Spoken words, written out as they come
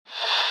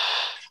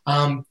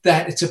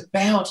that it's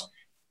about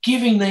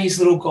giving these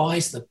little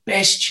guys the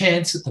best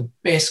chance at the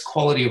best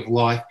quality of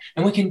life.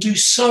 And we can do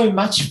so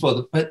much for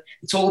them, but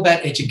it's all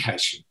about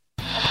education.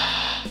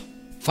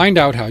 Find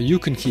out how you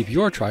can keep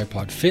your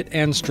tripod fit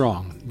and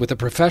strong with a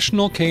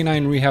professional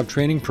canine rehab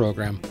training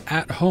program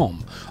at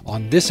home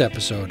on this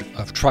episode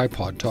of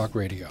Tripod Talk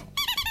Radio.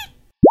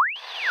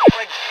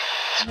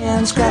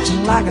 And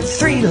scratching like a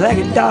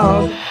three-legged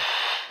dog.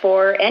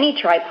 For any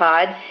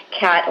tripod,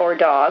 cat or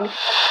dog.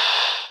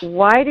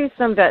 Why do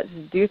some vets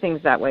do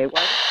things that way?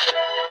 Why?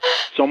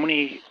 So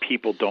many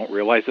people don't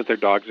realize that their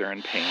dogs are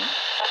in pain.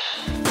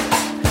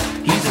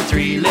 He's a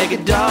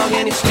three-legged dog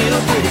and he's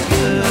still pretty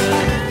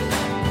good.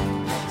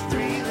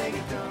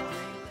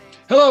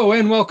 Hello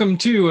and welcome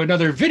to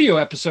another video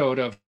episode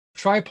of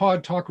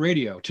Tripod Talk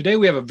Radio. Today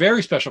we have a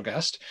very special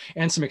guest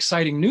and some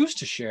exciting news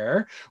to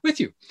share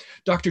with you.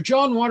 Dr.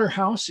 John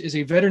Waterhouse is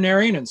a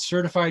veterinarian and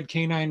certified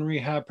canine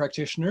rehab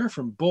practitioner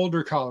from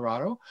Boulder,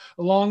 Colorado.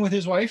 Along with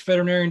his wife,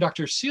 veterinarian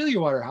Dr. Celia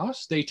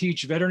Waterhouse, they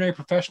teach veterinary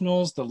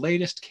professionals the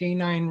latest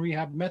canine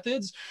rehab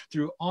methods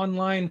through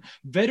online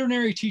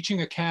Veterinary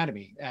Teaching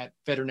Academy at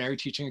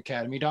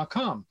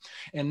veterinaryteachingacademy.com.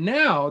 And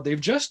now they've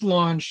just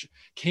launched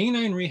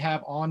Canine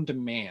Rehab on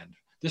Demand.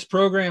 This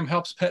program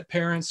helps pet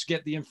parents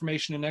get the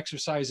information and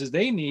exercises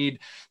they need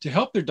to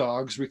help their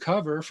dogs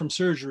recover from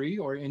surgery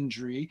or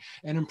injury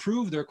and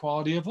improve their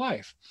quality of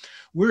life.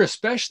 We're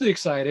especially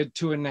excited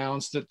to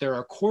announce that there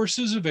are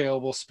courses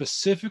available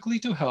specifically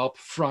to help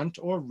front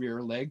or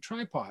rear leg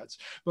tripods.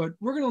 But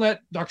we're going to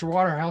let Dr.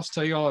 Waterhouse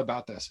tell you all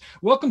about this.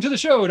 Welcome to the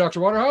show,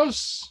 Dr.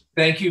 Waterhouse.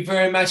 Thank you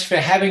very much for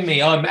having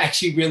me. I'm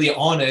actually really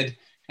honored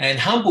and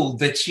humbled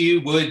that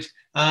you would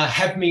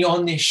have me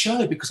on this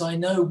show, because I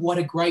know what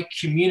a great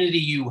community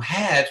you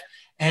have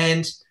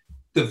and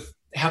the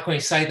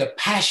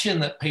passion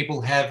that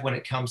people have when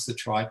it comes to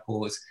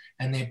tripods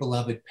and their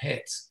beloved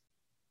pets.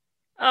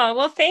 Oh,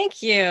 well,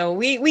 thank you.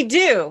 We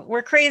do.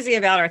 We're crazy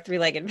about our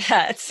three-legged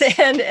pets.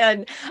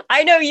 And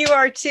I know you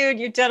are too.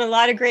 You've done a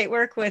lot of great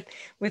work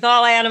with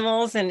all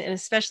animals and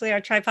especially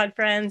our tripod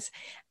friends.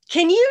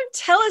 Can you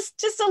tell us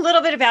just a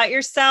little bit about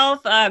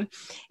yourself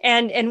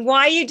and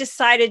why you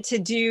decided to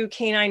do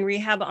Canine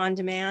Rehab on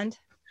Demand?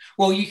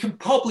 Well, you can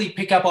probably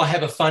pick up I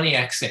have a funny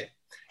accent.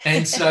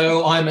 And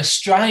so I'm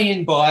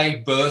Australian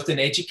by birth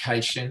and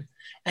education.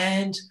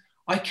 And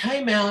I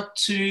came out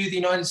to the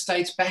United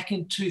States back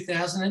in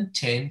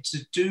 2010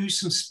 to do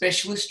some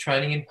specialist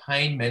training in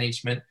pain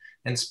management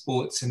and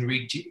sports and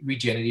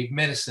regenerative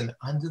medicine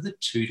under the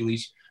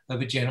tutelage of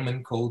a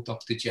gentleman called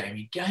Dr.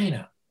 Jamie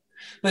Gaynor.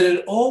 But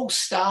it all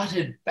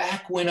started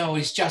back when I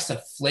was just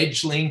a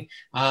fledgling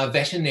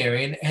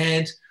veterinarian,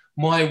 and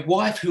my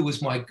wife, who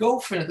was my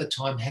girlfriend at the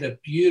time, had a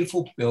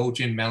beautiful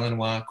Belgian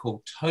Malinois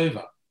called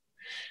Tova.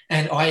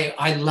 And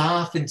I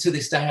laugh, and to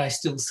this day I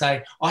still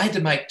say, I had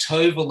to make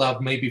Tova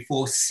love me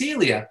before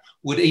Celia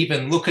would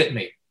even look at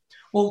me.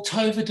 Well,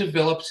 Tova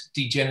developed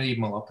degenerative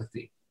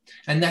myelopathy,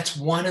 and that's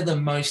one of the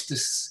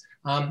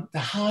the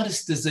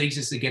hardest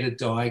diseases to get a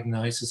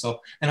diagnosis of.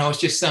 And I was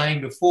just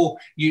saying before,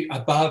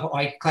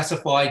 I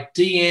classified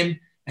DM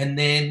and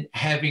then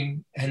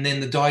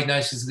the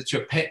diagnosis that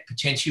your pet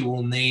potentially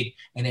will need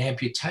an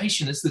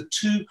amputation as the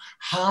two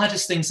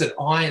hardest things that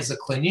I, as a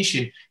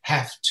clinician,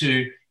 have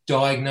to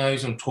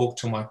diagnose and talk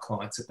to my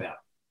clients about.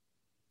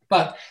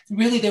 But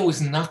really, there was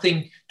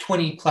nothing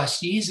 20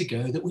 plus years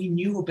ago that we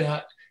knew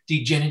about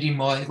degenerative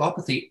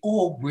myelopathy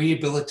or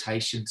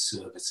rehabilitation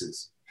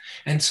services.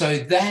 And so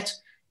that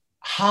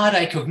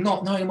heartache of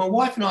not knowing, my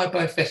wife and I are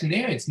both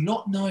veterinarians,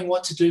 not knowing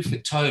what to do for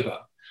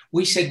Tova,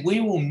 we said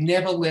we will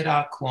never let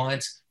our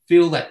clients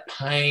feel that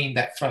pain,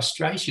 that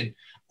frustration,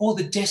 or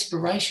the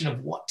desperation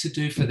of what to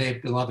do for their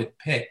beloved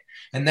pet.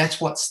 And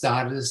that's what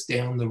started us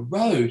down the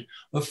road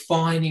of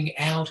finding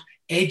out,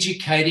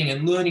 educating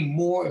and learning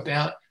more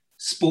about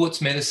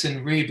sports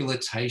medicine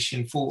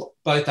rehabilitation for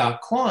both our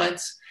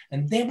clients.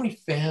 And then we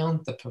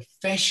found the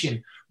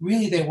profession,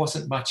 really there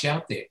wasn't much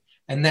out there.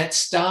 And that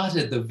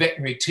started the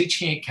Veterinary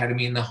Teaching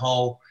Academy and the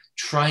whole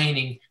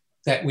training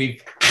that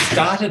we've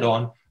started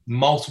on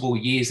multiple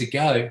years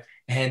ago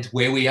and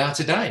where we are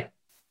today.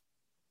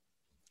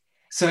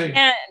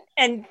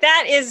 And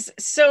that is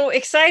so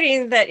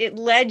exciting that it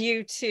led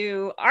you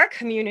to our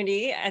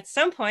community at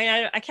some point.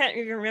 I can't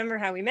even remember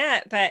how we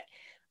met, but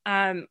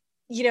when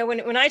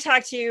I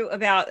talked to you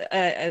about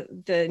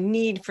the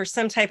need for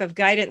some type of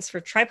guidance for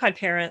tripod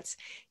parents,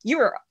 you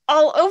were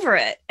all over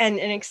it and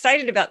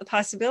excited about the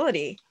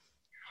possibility.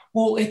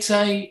 Well, it's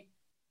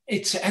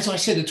as I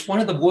said, it's one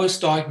of the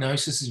worst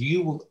diagnoses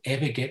you will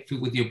ever get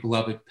with your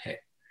beloved pet.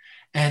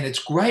 And it's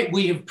great.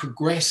 We have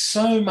progressed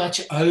so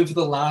much over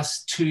the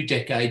last 2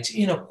 decades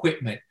in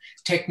equipment,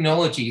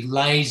 technology,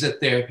 laser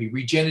therapy,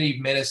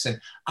 regenerative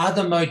medicine,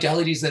 other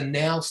modalities are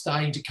now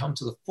starting to come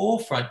to the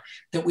forefront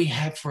that we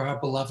have for our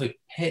beloved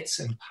pets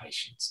and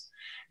patients.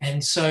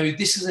 And so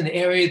this is an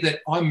area that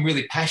I'm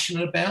really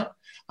passionate about,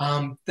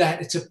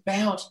 that it's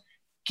about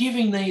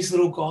giving these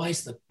little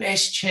guys the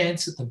best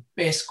chance at the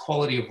best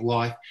quality of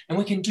life. And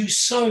we can do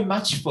so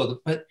much for them,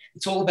 but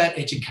it's all about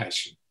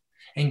education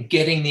and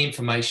getting the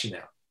information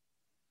out.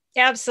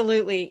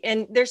 Absolutely.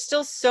 And there's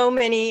still so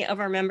many of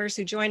our members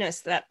who join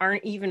us that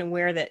aren't even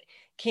aware that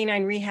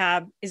canine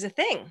rehab is a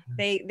thing.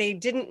 They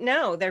didn't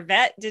know. Their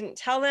vet didn't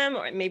tell them,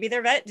 or maybe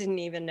their vet didn't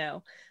even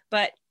know.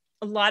 But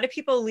a lot of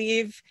people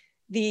leave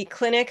the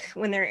clinic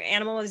when their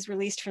animal is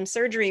released from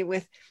surgery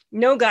with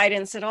no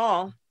guidance at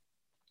all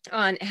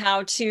on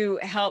how to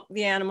help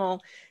the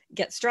animal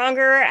get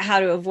stronger,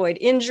 how to avoid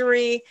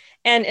injury,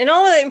 and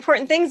all of the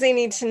important things they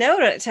need to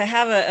know to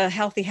have a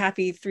healthy,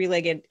 happy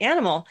three-legged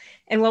animal.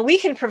 And while we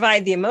can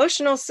provide the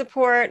emotional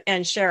support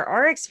and share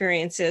our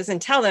experiences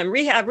and tell them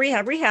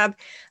rehab,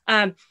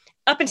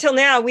 up until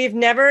now, we've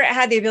never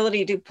had the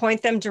ability to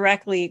point them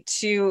directly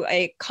to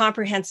a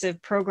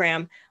comprehensive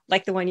program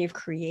like the one you've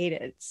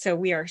created. So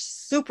we are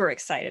super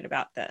excited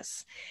about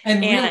this. And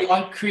really,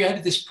 I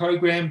created this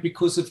program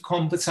because of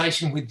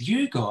conversation with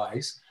you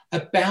guys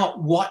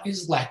about what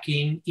is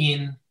lacking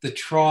in the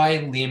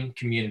tri-limb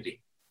community.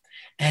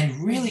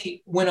 And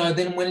really, when I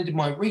then went into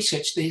my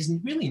research, there's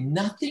really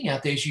nothing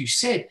out there, as you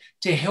said,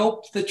 to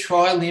help the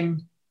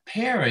tri-limb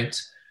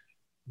parent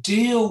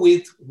deal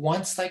with,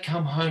 once they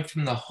come home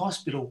from the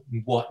hospital,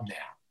 what now?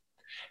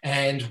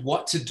 And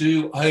what to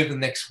do over the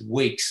next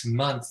weeks,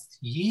 months,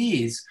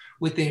 years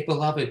with their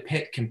beloved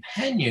pet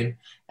companion,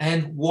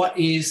 and what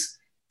is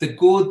the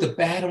good, the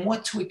bad, and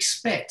what to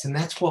expect. And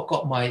that's what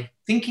got my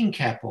thinking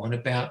cap on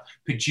about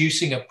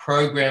producing a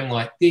program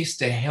like this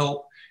to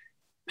help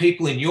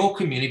people in your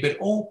community, but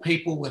all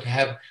people that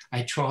have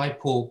a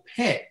tri-paw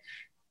pet,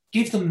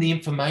 give them the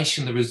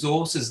information, the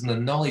resources, and the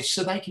knowledge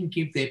so they can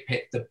give their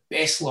pet the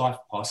best life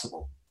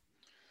possible.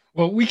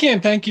 Well, we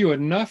can't thank you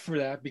enough for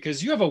that,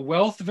 because you have a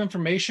wealth of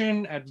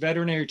information at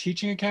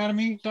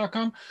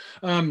veterinaryteachingacademy.com.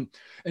 And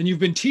you've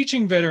been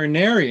teaching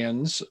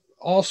veterinarians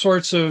all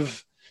sorts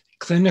of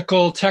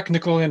clinical,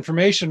 technical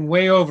information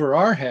way over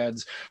our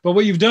heads. But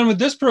what you've done with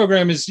this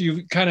program is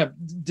you've kind of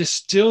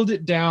distilled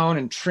it down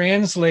and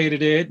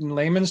translated it in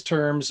layman's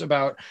terms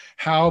about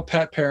how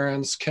pet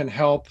parents can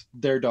help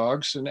their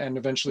dogs and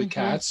eventually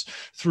cats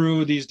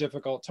through these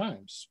difficult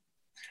times.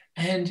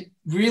 And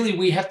really,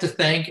 we have to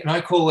thank, and I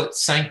call it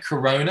Saint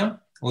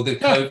Corona, or the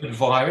COVID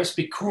virus,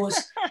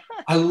 because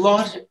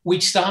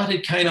we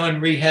started Canine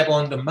Rehab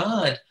on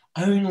Demand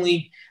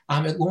only,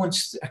 it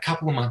launched a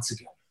couple of months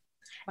ago.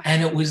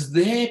 And it was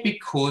there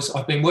because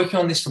I've been working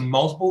on this for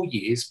multiple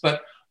years,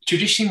 but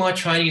traditionally my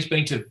training has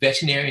been to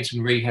veterinarians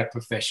and rehab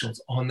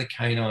professionals on the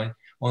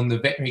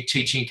Veterinary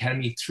Teaching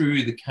Academy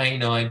through the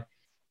Canine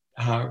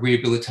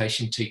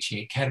Rehabilitation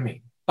Teaching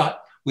Academy.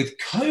 But with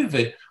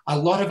COVID, a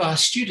lot of our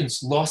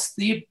students lost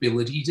the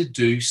ability to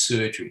do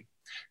surgery.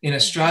 In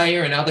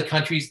Australia and other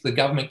countries, the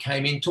government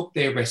came in, took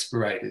their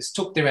respirators,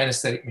 took their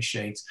anaesthetic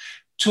machines,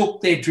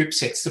 took their drip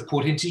sets to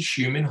put into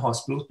human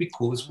hospitals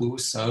because we were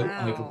so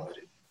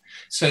overloaded.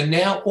 So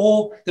now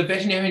all the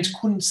veterinarians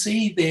couldn't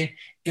see their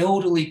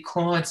elderly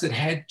clients that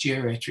had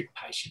geriatric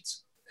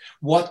patients.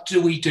 What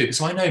do we do?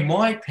 So I know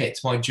my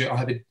pets, I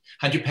have a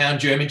 100-pound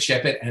German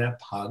Shepherd and a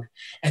pug,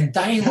 and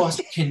they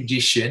lost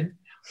condition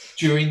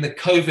during the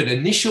COVID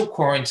initial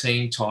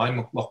quarantine time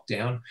of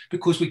lockdown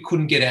because we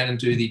couldn't get out and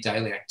do the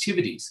daily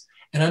activities.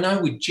 And I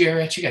know with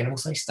geriatric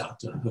animals, they start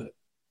to hurt.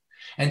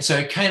 And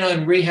so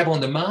Canine Rehab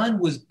on Demand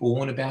was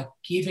born about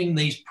giving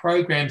these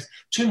programs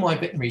to my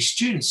veterinary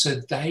students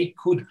so they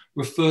could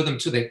refer them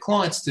to their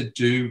clients to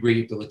do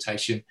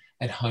rehabilitation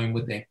at home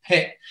with their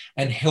pet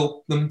and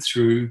help them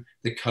through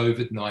the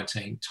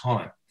COVID-19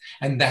 time.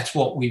 And that's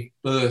what we've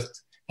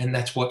birthed, and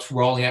that's what's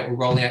rolling out. We're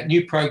rolling out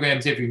new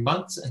programs every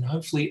month, and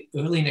hopefully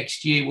early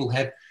next year we'll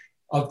have,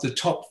 of the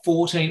top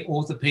 14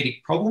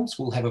 orthopedic problems,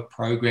 we'll have a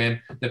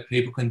program that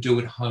people can do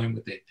at home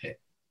with their pet.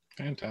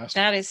 Fantastic.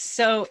 That is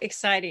so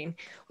exciting.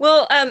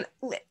 Well,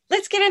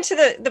 let's get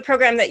into the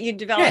program that you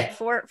developed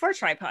for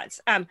tripods.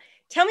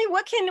 Tell me,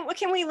 what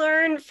can we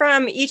learn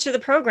from each of the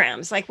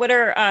programs? Like, what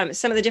are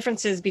some of the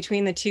differences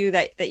between the two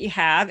that you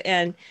have,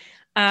 and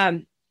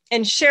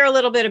share a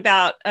little bit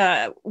about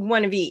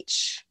one of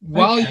each.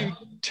 While you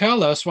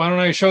tell us, why don't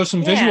I show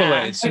some visual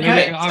aids?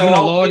 Okay. I'm going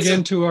to log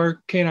into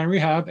our Canine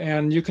Rehab,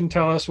 and you can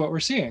tell us what we're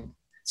seeing.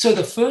 So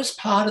the first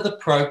part of the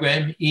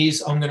program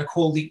is I'm going to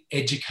call the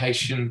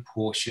education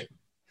portion.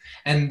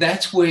 And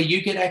that's where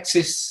you get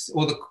access,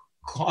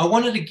 I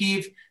wanted to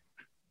give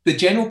the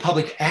general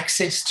public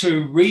access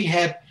to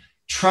rehab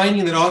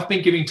training that I've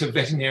been giving to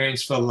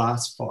veterinarians for the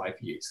last 5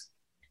 years.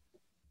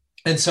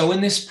 And so in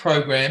this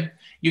program,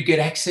 you get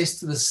access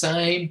to the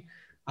same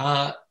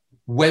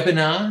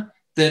webinar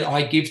that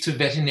I give to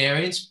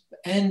veterinarians.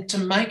 And to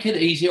make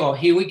it easier,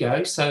 here we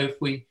go. So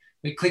if we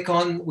click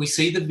on, we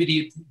see the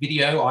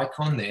video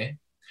icon there.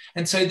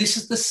 And so this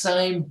is the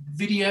same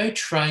video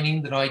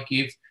training that I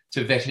give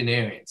to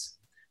veterinarians.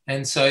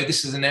 And so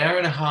this is an hour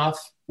and a half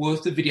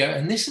worth of video.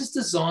 And this is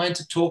designed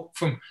to talk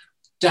from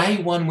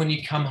day one when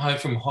you come home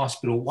from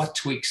hospital, what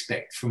to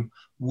expect from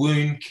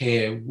wound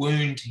care,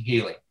 wound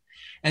healing.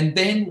 And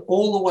then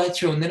all the way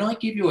through, and then I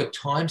give you a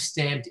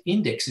time-stamped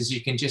index, as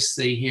you can just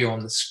see here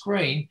on the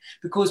screen,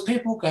 because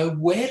people go,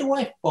 where do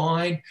I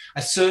find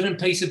a certain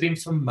piece of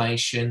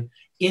information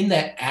in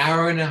that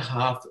hour and a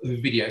half of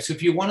video. So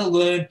if you want to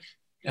learn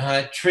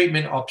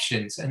treatment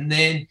options, and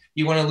then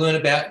you want to learn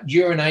about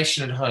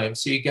urination at home,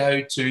 so you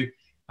go to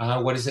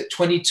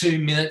 22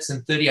 minutes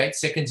and 38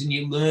 seconds, and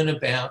you learn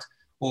about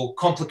or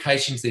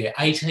complications there,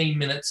 18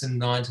 minutes and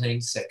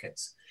 19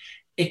 seconds.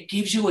 It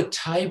gives you a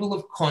table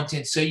of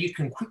content so you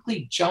can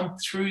quickly jump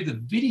through the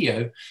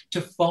video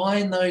to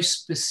find those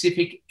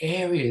specific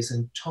areas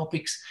and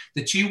topics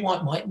that you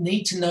might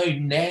need to know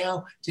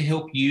now to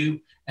help you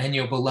and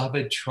your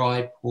beloved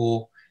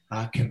TriPaw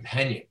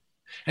companion.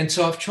 And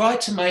so I've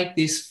tried to make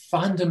this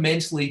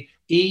fundamentally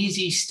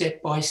easy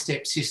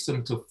step-by-step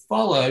system to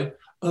follow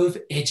of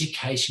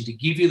education, to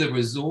give you the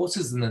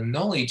resources and the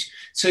knowledge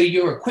so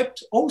you're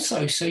equipped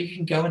also so you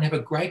can go and have a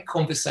great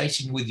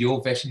conversation with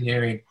your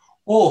veterinarian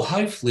or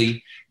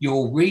hopefully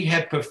your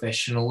rehab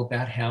professional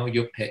about how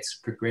your pet's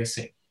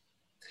progressing.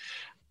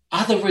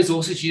 Other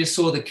resources, you just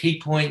saw the key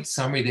point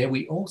summary there.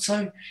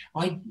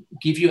 I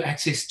give you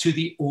access to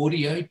the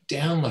audio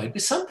download.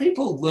 But some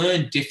people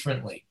learn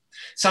differently.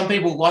 Some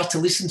people like to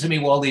listen to me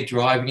while they're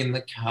driving in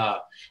the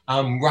car,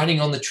 running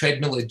on the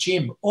treadmill at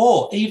gym,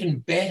 or even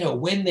better,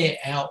 when they're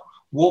out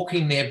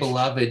walking their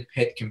beloved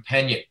pet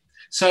companion.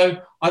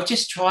 So I've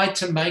just tried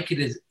to make it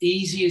as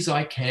easy as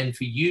I can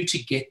for you to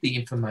get the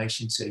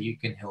information so you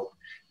can help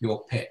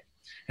your pet.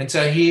 And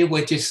so here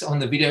we're just on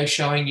the video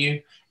showing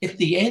you. At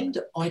the end,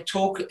 I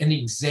talk an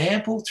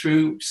example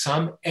through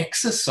some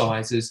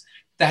exercises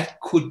that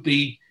could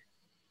be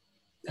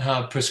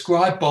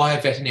prescribed by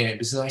a veterinarian.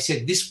 Because as I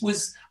said, this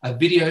was a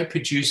video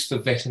produced for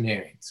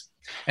veterinarians.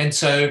 And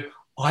so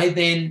I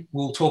then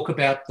will talk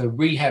about the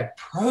rehab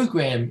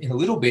program in a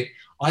little bit.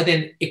 I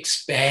then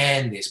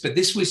expand this, but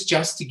this was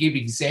just to give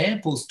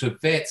examples to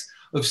vets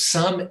of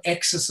some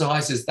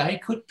exercises they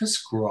could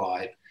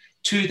prescribe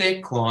to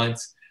their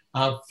clients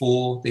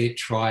for their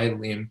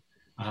tri-limb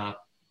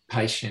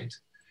patient.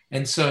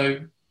 And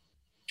so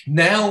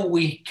now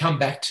we come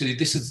back to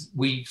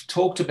we've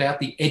talked about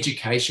the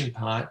education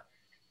part.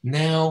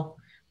 Now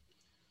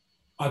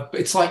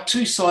it's like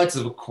two sides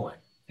of a coin.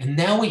 And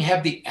now we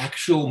have the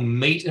actual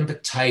meat and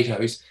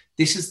potatoes.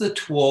 This is the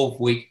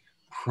 12-week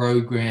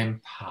program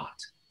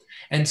part.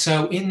 And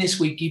so in this,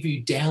 we give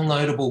you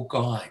downloadable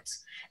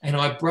guides. And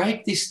I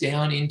break this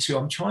down into,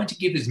 I'm trying to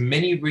give as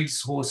many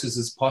resources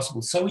as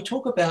possible. So we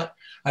talk about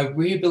a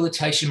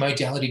rehabilitation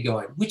modality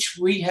guide, which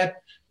rehab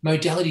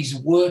modalities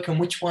work and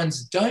which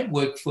ones don't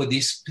work for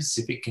this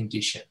specific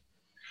condition.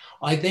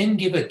 I then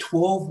give a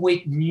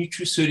 12-week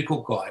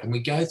nutraceutical guide, and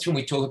we go through and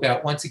we talk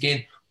about, once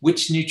again,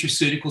 which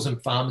nutraceuticals and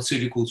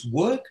pharmaceuticals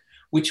work,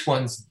 which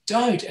ones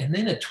don't, and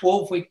then a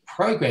 12-week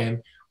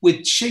program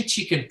with sheets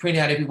you can print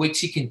out every week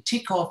so you can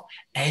tick off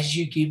as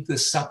you give the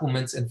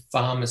supplements and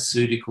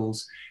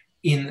pharmaceuticals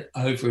in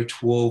over a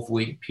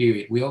 12-week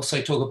period. We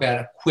also talk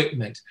about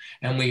equipment,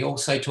 and we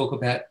also talk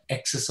about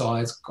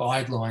exercise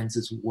guidelines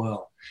as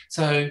well.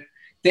 So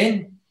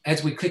then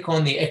as we click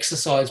on the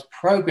exercise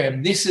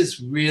program, this is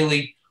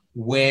really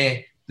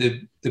where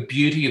the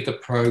beauty of the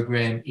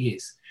program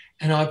is.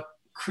 And I've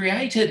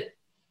created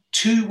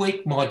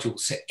 2-week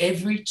modules. So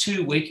every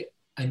 2 weeks,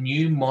 a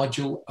new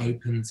module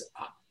opens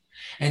up.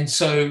 And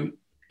so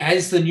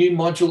as the new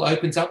module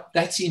opens up,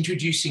 that's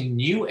introducing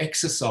new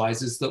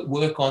exercises that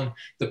work on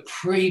the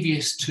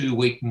previous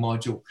 2-week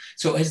module.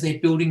 So as they're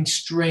building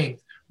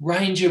strength,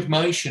 range of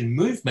motion,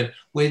 movement,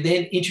 we're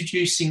then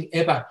introducing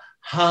ever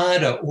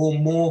harder or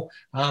more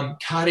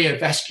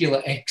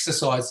cardiovascular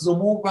exercises or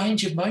more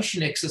range of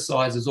motion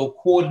exercises or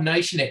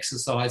coordination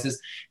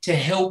exercises to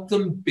help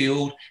them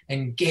build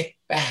and get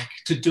back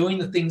to doing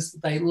the things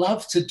that they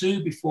love to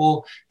do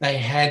before they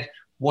had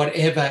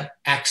whatever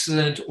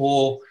accident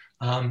or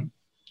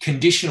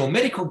condition or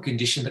medical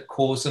condition that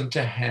caused them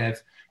to have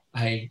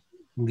a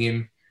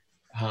limb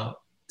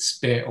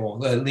spare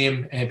or a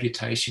limb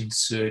amputation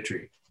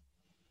surgery.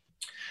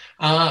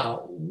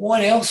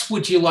 What else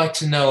would you like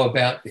to know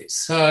about this?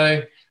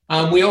 So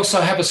we also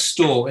have a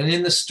store, and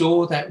in the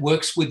store that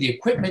works with the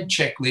equipment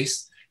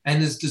checklist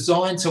and is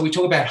designed, so we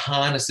talk about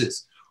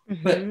harnesses,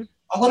 but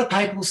a lot of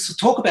people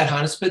talk about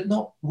harnesses, but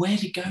not where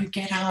to go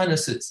get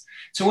harnesses.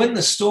 So in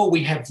the store,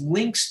 we have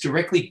links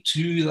directly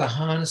to the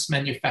harness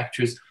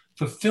manufacturers'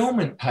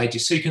 fulfillment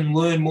pages, so you can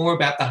learn more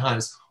about the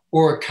harness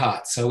or a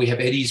cart. So we have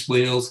Eddie's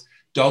Wheels,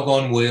 Dog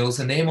on Wheels,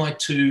 and they're my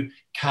two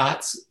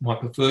carts, my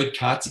preferred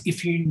carts,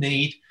 if you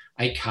need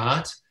a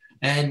cart.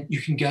 And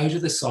you can go to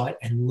the site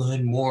and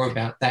learn more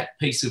about that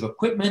piece of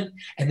equipment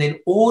and then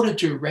order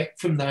direct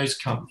from those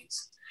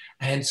companies.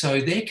 And so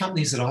they're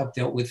companies that I've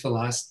dealt with for the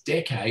last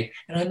decade,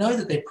 and I know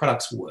that their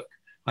products work.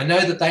 I know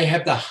that they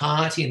have the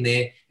heart in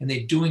there and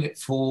they're doing it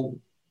for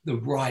the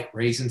right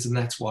reasons, and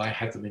that's why I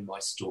have them in my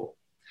store.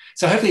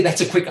 So hopefully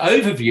that's a quick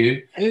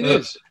overview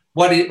of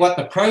what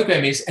the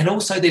program is. And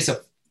also there's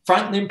a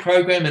front limb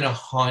program and a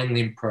hind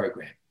limb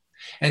program.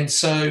 And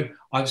so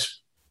I've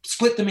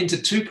split them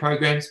into two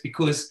programs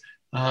because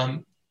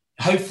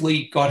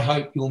hopefully, God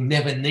hope, you'll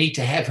never need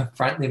to have a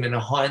front limb and a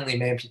hind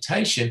limb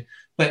amputation,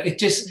 but it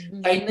just,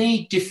 they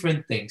need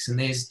different things, and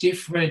there's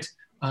different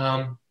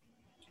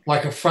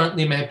like a front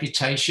limb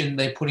amputation,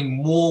 they're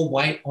putting more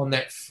weight on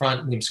that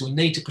front limb. So we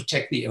need to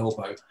protect the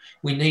elbow.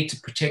 We need to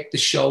protect the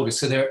shoulder.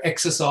 So there are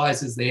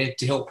exercises there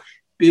to help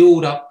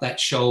build up that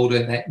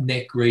shoulder, that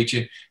neck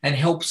region, and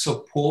help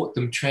support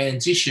them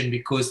transition,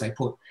 because they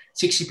put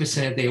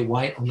 60% of their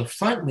weight on the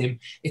front limb.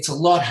 It's a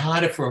lot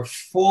harder for a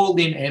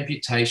forelimb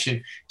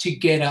amputation to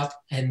get up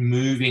and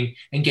moving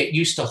and get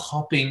used to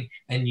hopping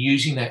and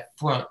using that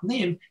front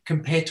limb,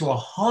 compared to a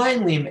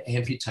hind limb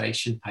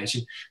amputation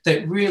patient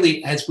that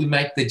really, as we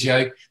make the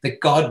joke, that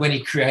God, when he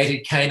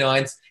created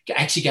canines,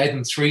 actually gave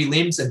them 3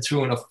 limbs and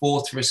threw in a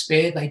 4th for a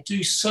spare. They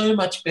do so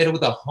much better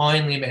with a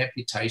hind limb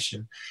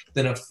amputation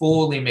than a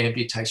forelimb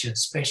amputation,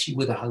 especially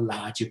with our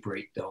larger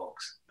breed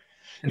dogs.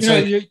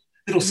 And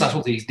little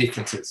subtleties,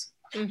 differences.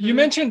 Mm-hmm. You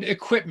mentioned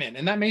equipment,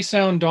 and that may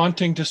sound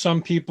daunting to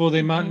some people.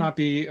 They might not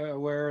be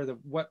aware of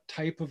what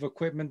type of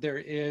equipment there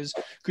is.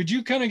 Could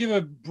you kind of give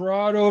a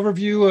broad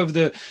overview of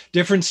the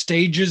different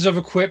stages of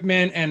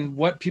equipment and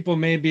what people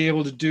may be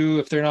able to do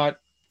if they're not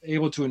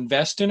able to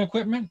invest in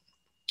equipment?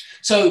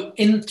 So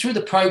through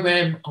the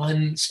program,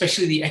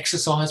 especially the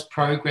exercise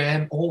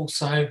program,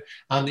 also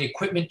the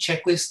equipment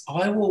checklist,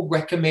 I will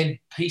recommend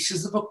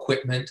pieces of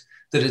equipment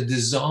that are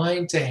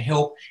designed to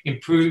help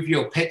improve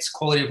your pet's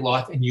quality of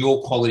life and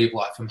your quality of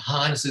life, from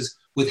harnesses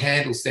with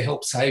handles to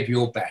help save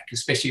your back,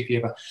 especially if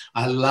you have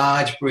a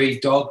large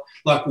breed dog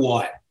like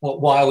Wyatt.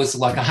 Wyatt was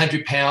like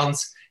 100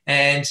 pounds.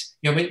 And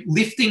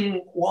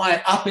lifting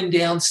Wyatt up and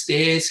down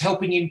stairs,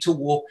 helping him to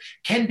walk,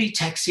 can be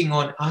taxing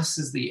on us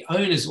as the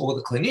owners or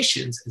the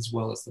clinicians, as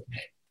well as the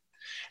pet.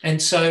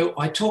 And so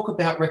I talk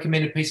about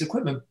recommended piece of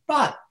equipment.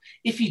 But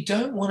if you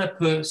don't want to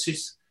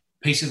purchase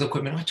pieces of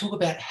equipment, I talk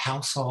about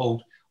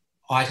household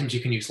items you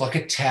can use, like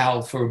a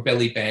towel for a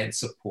belly band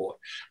support,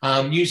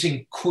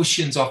 using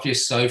cushions off your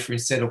sofa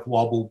instead of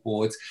wobble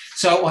boards.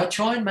 So I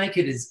try and make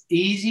it as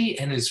easy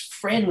and as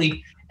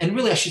friendly. And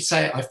really, I should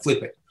say, I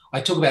flip it. I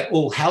talk about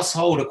all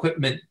household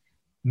equipment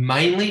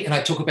mainly, and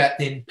I talk about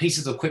then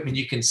pieces of equipment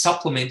you can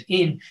supplement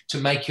in to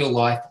make your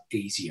life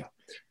easier.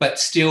 But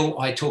still,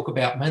 I talk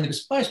about mainly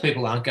because most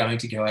people aren't going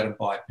to go out and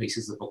buy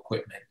pieces of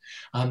equipment.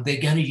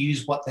 They're going to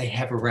use what they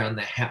have around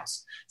their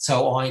house.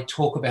 So I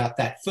talk about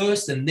that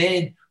first, and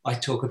then I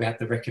talk about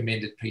the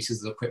recommended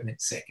pieces of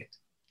equipment second.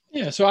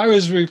 Yeah, so I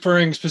was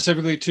referring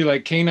specifically to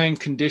like canine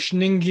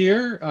conditioning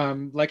gear.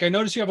 Like I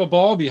noticed you have a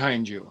ball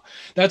behind you.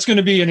 That's going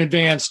to be an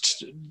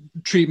advanced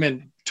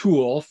treatment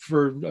tool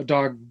for a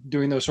dog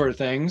doing those sort of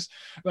things.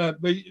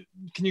 But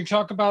can you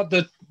talk about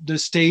the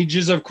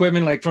stages of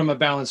equipment, like from a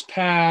balanced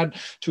pad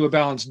to a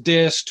balanced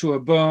disc to a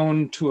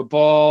bone to a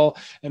ball,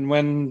 and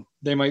when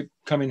they might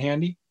come in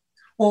handy?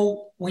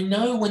 Well, we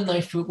know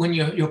when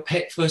your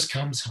pet first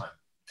comes home,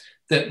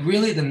 that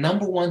really the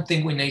number one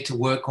thing we need to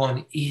work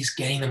on is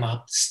getting them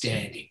up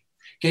standing,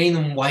 getting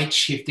them weight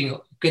shifting,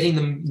 getting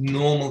them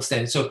normal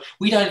standing. So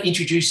we don't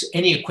introduce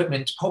any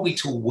equipment probably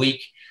till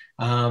week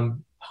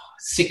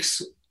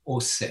 6 or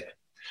 7.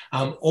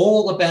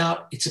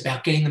 It's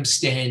about getting them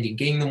standing,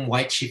 getting them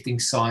weight shifting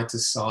side to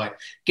side,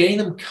 getting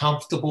them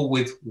comfortable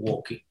with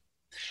walking.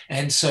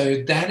 And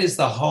so that is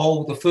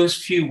the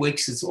first few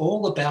weeks, it's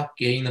all about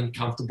getting them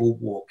comfortable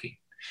walking.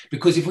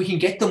 Because if we can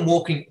get them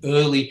walking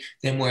early,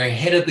 then we're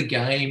ahead of the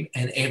game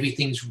and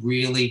everything's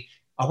really,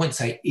 I wouldn't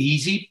say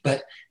easy,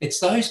 but it's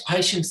those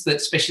patients that,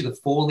 especially the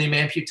forelimb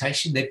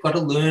amputation, they've got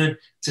to learn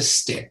to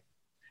step.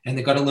 And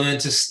they've got to learn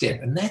to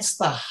step. And that's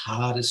the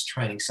hardest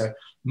training. So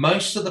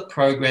most of the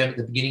program at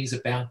the beginning is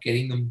about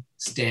getting them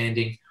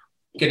standing,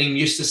 getting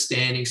used to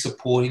standing,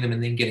 supporting them,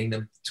 and then getting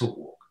them to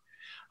walk.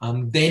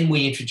 Then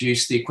we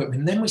introduce the equipment.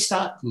 And then we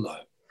start low.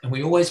 And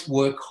we always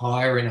work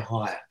higher and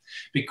higher,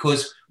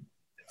 because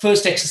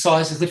first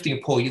exercise is lifting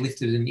a paw. You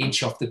lift it an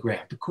inch off the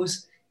ground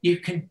because you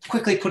can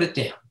quickly put it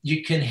down.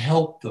 You can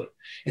help them.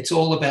 It's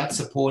all about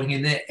supporting,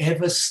 and they're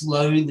ever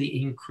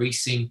slowly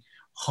increasing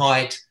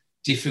height,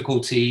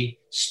 difficulty,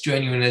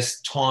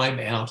 strenuous, time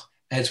out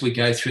as we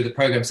go through the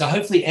program. So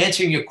hopefully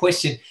answering your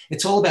question,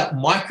 it's all about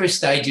micro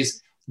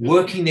stages,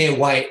 working their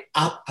way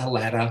up a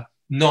ladder,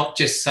 not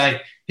just saying,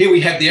 here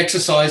we have the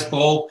exercise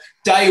ball.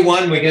 Day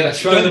 1, we're going to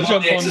throw them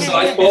on the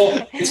exercise ball.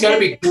 It's going to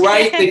be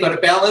great. They've got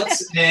to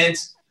balance. And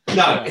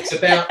no, it's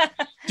about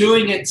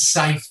doing it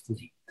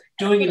safely,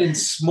 doing it in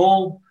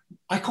small,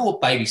 I call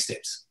it baby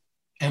steps.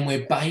 And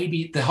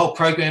the whole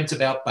program's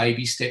about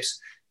baby steps,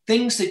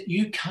 things that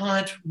you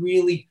can't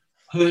really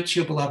hurt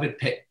your beloved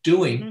pet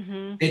doing.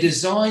 Mm-hmm. They're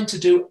designed to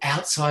do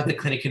outside the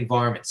clinic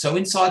environment. So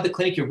inside the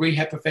clinic, your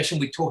rehab professional,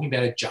 we're talking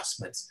about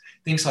adjustments,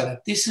 things like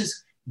that. This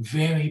is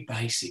very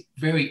basic,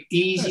 very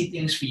easy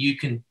things for you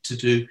to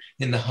do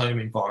in the home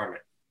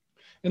environment.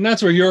 And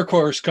that's where your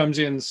course comes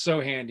in so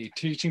handy,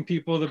 teaching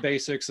people the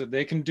basics that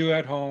they can do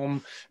at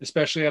home,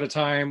 especially at a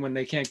time when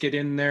they can't get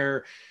in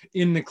there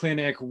in the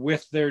clinic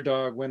with their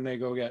dog when they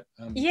go get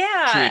treated.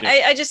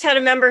 I just had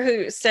a member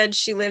who said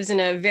she lives in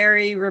a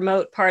very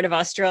remote part of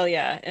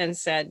Australia and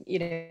said,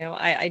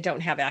 I don't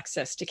have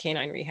access to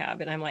canine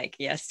rehab. And I'm like,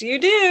 yes, you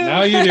do.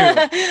 Now you do.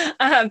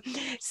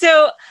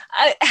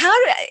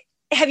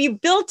 Have you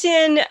built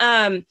in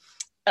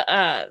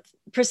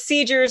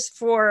procedures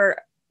for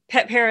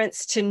pet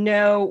parents to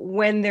know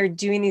when they're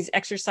doing these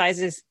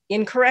exercises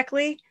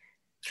incorrectly?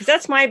 Because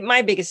that's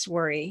my biggest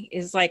worry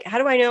is like, how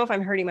do I know if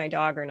I'm hurting my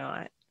dog or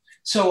not?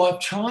 So I've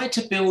tried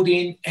to build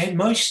in,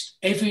 and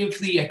every of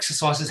the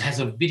exercises has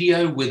a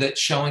video with it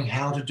showing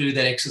how to do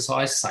that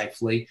exercise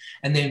safely,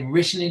 and then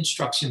written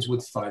instructions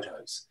with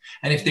photos.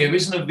 And if there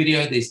isn't a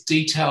video, there's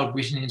detailed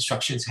written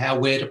instructions,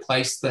 where to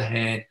place the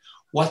hand,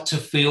 what to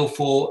feel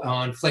for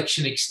on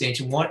flexion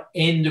extension, what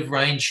end of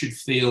range should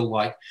feel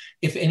like.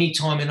 If any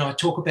time, and I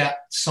talk about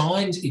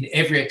signs in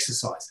every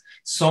exercise,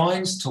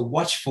 signs to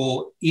watch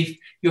for if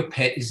your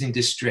pet is in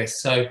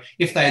distress. So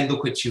if they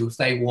look at you, if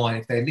they whine,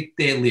 if they lick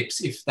their lips,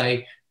 if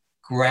they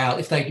growl,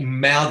 if they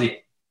mouth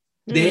it,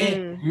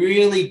 they're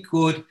really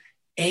good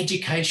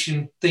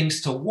education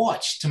things to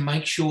watch to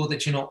make sure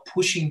that you're not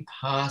pushing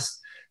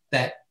past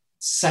that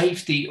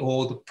safety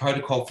or the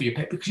protocol for your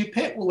pet, because your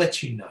pet will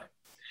let you know.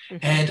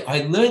 And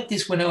I learned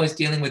this when I was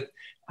dealing with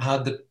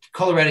the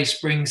Colorado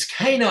Springs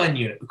Canine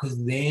Unit,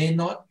 because they're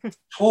not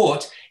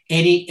taught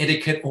any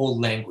etiquette or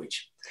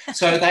language.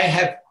 So they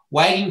have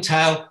wagging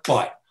tail,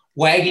 bite,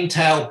 wagging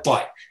tail,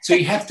 bite. So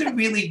you have to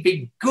really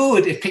be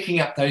good at picking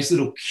up those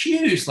little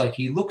cues, like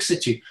he looks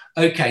at you.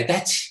 Okay,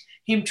 that's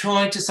him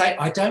trying to say,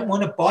 I don't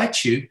want to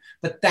bite you,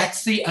 but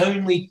that's the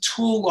only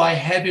tool I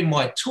have in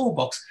my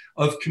toolbox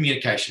of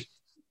communication.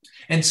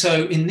 And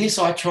so in this,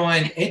 I try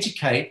and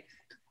educate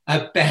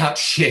about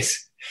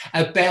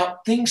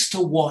things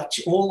to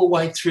watch all the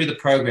way through the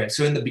program.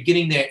 So in the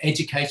beginning, there are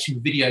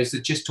education videos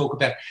that just talk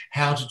about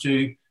how to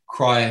do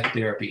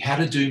cryotherapy, how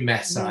to do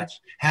massage,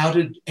 how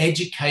to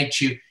educate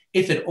you.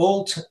 If at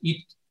all you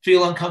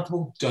feel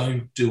uncomfortable,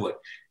 don't do it.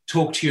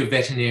 Talk to your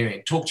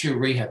veterinarian, talk to your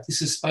rehab.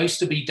 This is supposed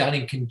to be done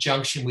in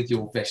conjunction with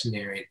your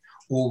veterinarian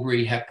or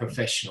rehab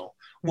professional,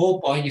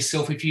 or by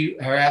yourself. If you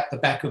are out the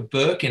back of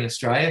Burke in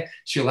Australia,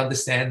 she'll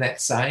understand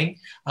that saying,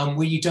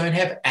 where you don't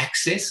have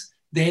access,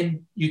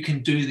 then you can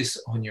do this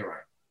on your own.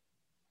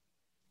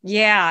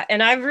 Yeah.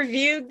 And I've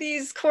reviewed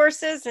these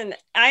courses and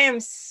I am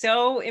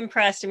so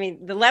impressed. I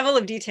mean, the level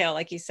of detail,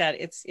 like you said,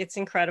 it's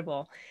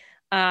incredible.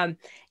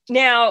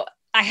 Now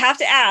I have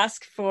to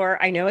ask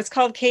I know it's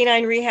called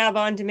Canine Rehab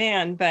on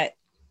Demand, but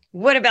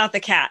what about the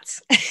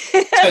cats?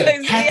 We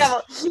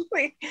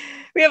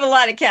have a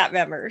lot of cat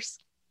members.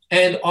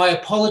 And I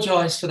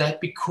apologize for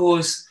that,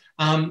 because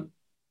I'm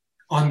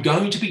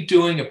going to be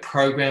doing a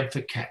program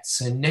for cats.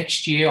 So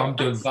next year I'm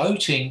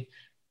devoting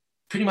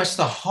pretty much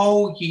the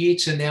whole year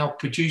to now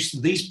produce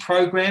these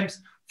programs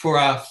for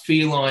our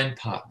feline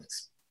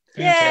partners.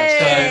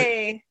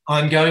 Yay! So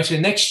I'm going to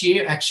next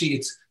year, actually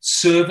it's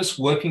service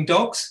working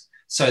dogs.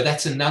 So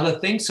that's another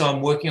thing. So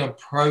I'm working on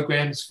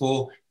programs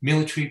for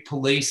military,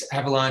 police,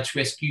 avalanche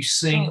rescue,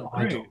 seeing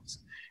eye dogs.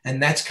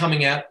 And that's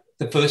coming out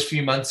the first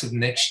few months of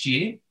next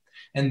year.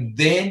 And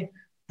then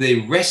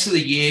the rest of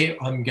the year,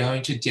 I'm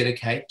going to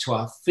dedicate to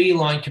our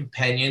feline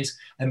companions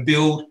and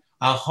build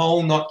a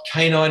whole, not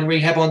Canine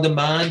Rehab on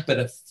Demand, but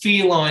a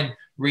feline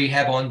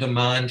rehab on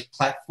demand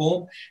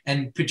platform,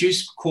 and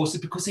produce courses,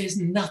 because there's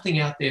nothing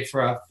out there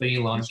for our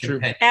feline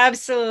companions.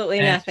 Absolutely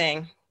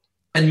nothing.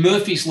 And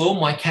Murphy's Law,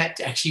 my cat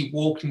actually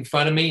walked in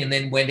front of me and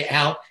then went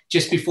out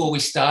just before we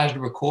started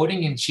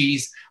recording, and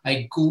she's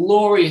a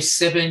glorious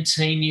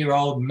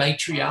 17-year-old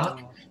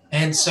matriarch.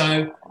 And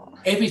so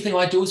everything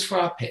I do is for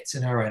our pets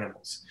and our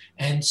animals.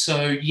 And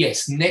so,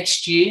 yes,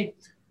 next year,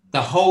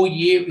 the whole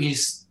year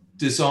is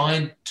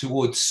designed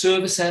towards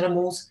service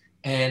animals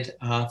and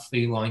our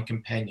feline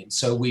companions.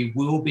 So we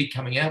will be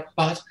coming out,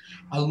 but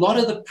a lot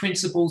of the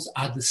principles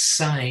are the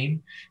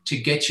same to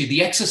get you.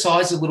 The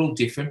exercise is a little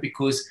different,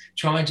 because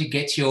trying to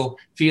get your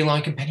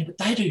feline companion, but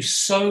they do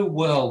so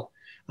well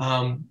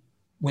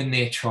when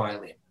they're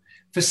trialing.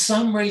 For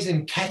some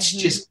reason, cats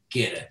just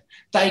get it.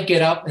 They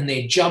get up and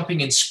they're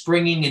jumping and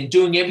springing and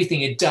doing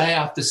everything a day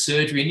after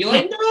surgery. And you're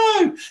like,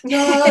 no,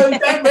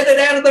 don't let it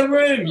out of the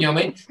room. You know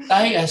what I mean?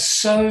 They are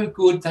so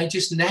good. They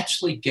just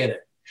naturally get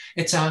it.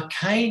 It's our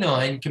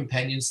canine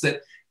companions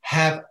that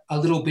have a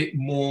little bit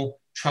more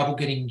trouble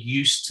getting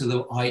used to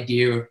the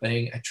idea of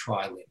being a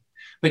trialing.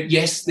 But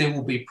yes, there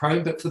will be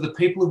pro, but for the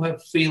people who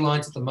have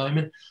felines at the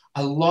moment,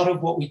 a lot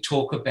of what we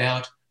talk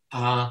about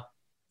are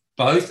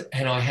both,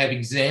 and I have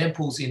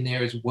examples in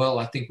there as well,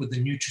 I think, with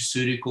the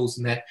nutraceuticals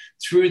and that,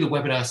 through the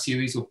webinar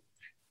series of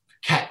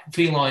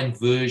feline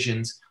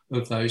versions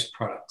of those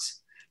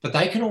products. But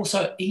they can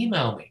also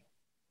email me.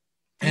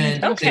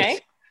 And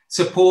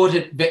support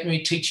at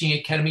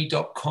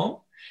veterinaryteachingacademy.com,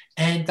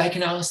 and they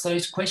can ask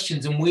those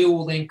questions, and we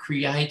will then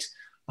create,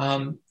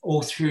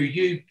 or through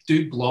you,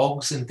 do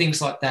blogs and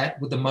things like that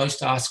with the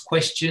most asked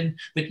question.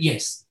 But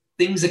yes,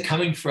 things are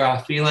coming for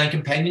our feline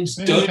companions.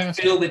 Fantastic. Don't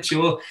feel that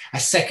you're a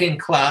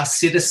second-class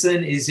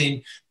citizen, as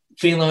in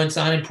felines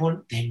aren't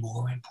important. They're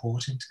more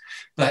important.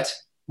 But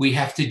we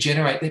have to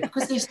generate that,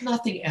 because there's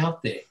nothing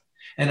out there.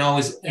 And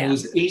it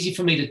was easy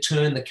for me to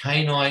turn the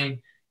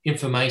canine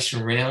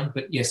information around.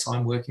 But yes,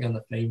 I'm working on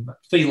the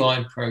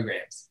feline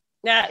programs.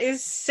 That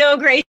is so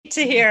great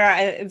to hear.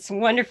 It's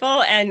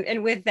wonderful.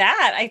 And with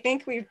that, I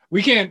think we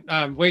can't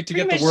wait to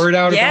get the word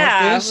out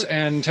about this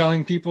and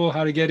telling people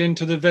how to get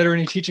into the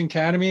Veterinary Teaching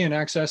Academy and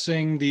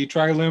accessing the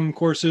tri-limb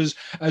courses,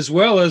 as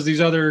well as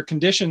these other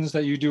conditions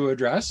that you do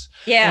address.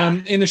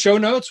 Yeah. In the show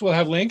notes, we'll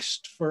have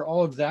links for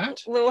all of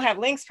that. We'll have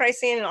links,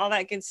 pricing, and all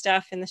that good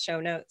stuff in the show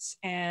notes.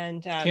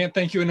 And can't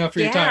thank you enough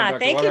for your time, Dr.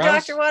 Thank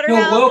Waterhouse. you, Dr.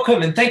 Waterhouse. You're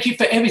welcome. And thank you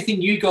for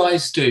everything you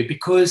guys do,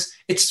 because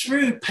it's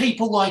through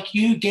people like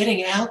you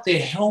getting out there,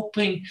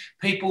 helping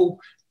people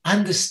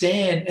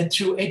understand, and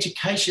through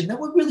education that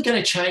we're really going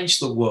to change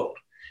the world.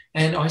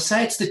 And I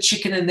say it's the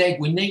chicken and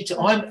egg.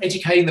 I'm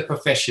educating the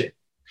profession,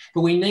 but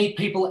we need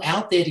people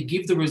out there to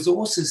give the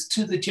resources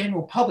to the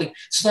general public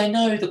so they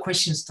know the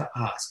questions to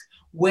ask,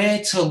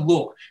 where to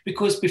look.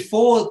 Because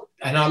before,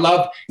 and I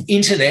love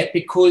internet,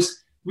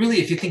 because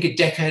really if you think a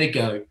decade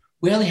ago,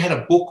 we only had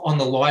a book on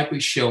the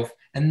library shelf,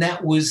 and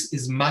that was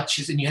as much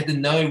as, and you had to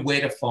know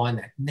where to find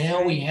that.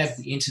 Now we have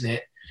the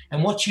internet,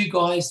 and what you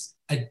guys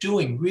are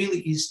doing really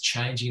is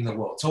changing the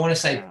world. So I want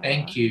to say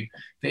thank you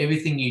for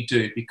everything you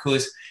do,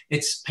 because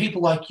it's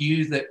people like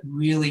you that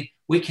really,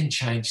 we can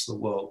change the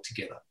world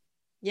together.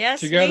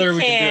 Yes, together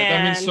we can do it.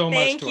 That means so much to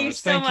us. Thank you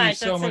so much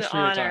That's for an your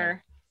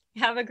honor.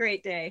 time. Have a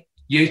great day.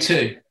 You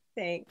too.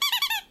 Thanks.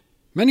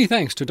 Many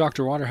thanks to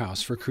Dr.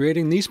 Waterhouse for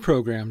creating these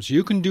programs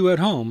you can do at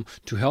home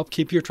to help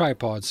keep your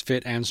tripods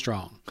fit and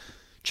strong.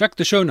 Check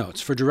the show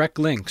notes for direct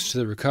links to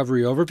the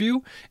recovery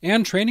overview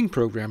and training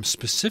programs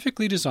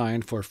specifically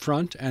designed for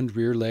front and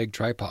rear leg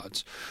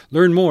tripods.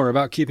 Learn more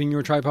about keeping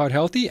your tripod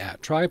healthy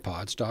at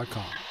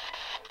tripods.com.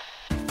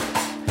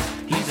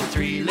 He's a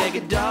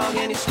three-legged dog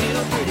and he's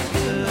still pretty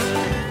good.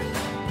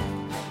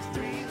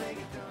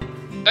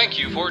 Thank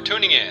you for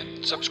tuning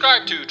in.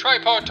 Subscribe to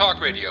Tripod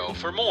Talk Radio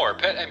for more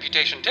pet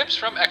amputation tips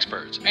from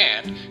experts,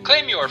 and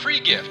claim your free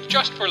gift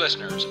just for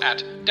listeners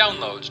at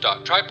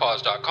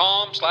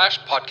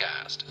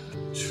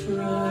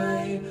downloads.tripods.com/podcast.